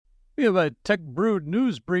We have a Tech Brewed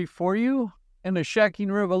news brief for you. In a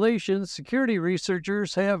shocking revelation, security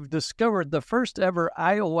researchers have discovered the first ever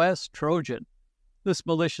iOS Trojan. This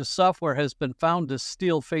malicious software has been found to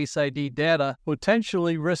steal Face ID data,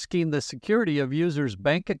 potentially risking the security of users'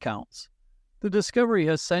 bank accounts. The discovery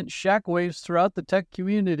has sent shockwaves throughout the tech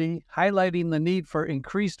community, highlighting the need for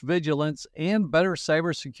increased vigilance and better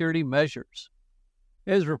cybersecurity measures.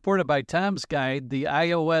 As reported by Tom's Guide, the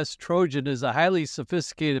iOS Trojan is a highly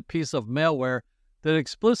sophisticated piece of malware that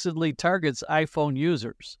explicitly targets iPhone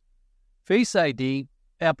users. Face ID,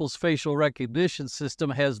 Apple's facial recognition system,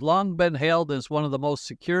 has long been hailed as one of the most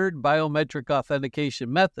secured biometric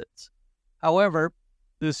authentication methods. However,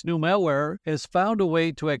 this new malware has found a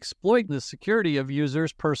way to exploit the security of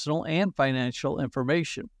users' personal and financial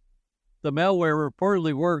information. The malware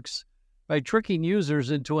reportedly works by tricking users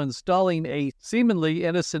into installing a seemingly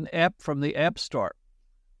innocent app from the App Store.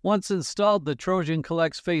 Once installed, the Trojan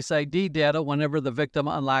collects Face ID data whenever the victim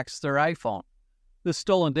unlocks their iPhone. This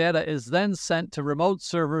stolen data is then sent to remote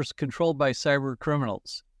servers controlled by cyber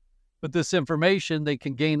criminals. With this information, they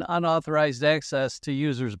can gain unauthorized access to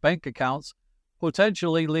users' bank accounts,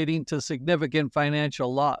 potentially leading to significant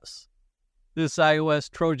financial loss. This iOS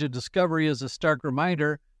Trojan discovery is a stark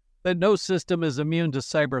reminder that no system is immune to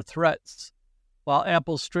cyber threats. While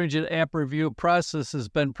Apple's stringent app review process has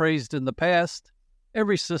been praised in the past,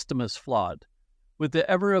 every system is flawed. With the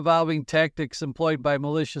ever-evolving tactics employed by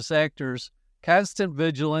malicious actors, constant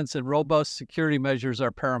vigilance and robust security measures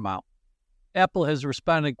are paramount. Apple has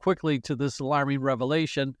responded quickly to this alarming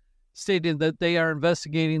revelation, stating that they are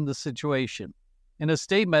investigating the situation. In a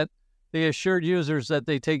statement, they assured users that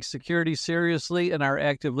they take security seriously and are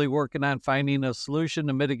actively working on finding a solution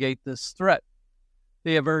to mitigate this threat.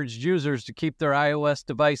 They have urged users to keep their iOS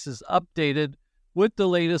devices updated with the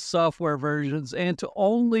latest software versions and to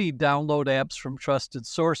only download apps from trusted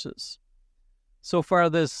sources. So far,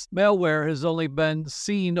 this malware has only been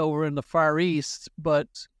seen over in the Far East, but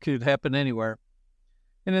could happen anywhere.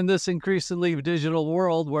 And in this increasingly digital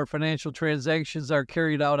world where financial transactions are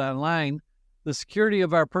carried out online, the security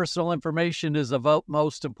of our personal information is of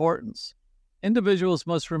utmost importance. Individuals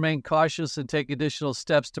must remain cautious and take additional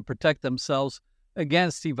steps to protect themselves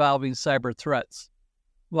against evolving cyber threats.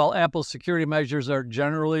 While Apple's security measures are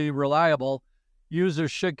generally reliable,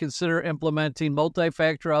 users should consider implementing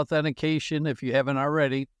multi-factor authentication if you haven't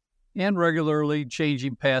already, and regularly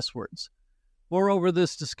changing passwords. Moreover,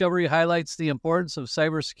 this discovery highlights the importance of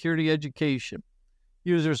cybersecurity education.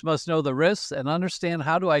 Users must know the risks and understand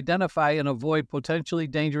how to identify and avoid potentially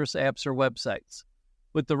dangerous apps or websites.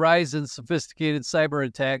 With the rise in sophisticated cyber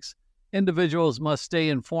attacks, individuals must stay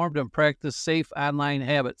informed and practice safe online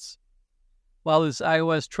habits. While this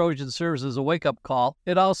iOS Trojan serves as a wake-up call,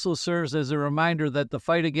 it also serves as a reminder that the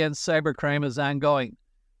fight against cybercrime is ongoing.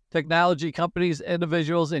 Technology companies,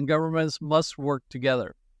 individuals, and governments must work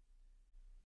together.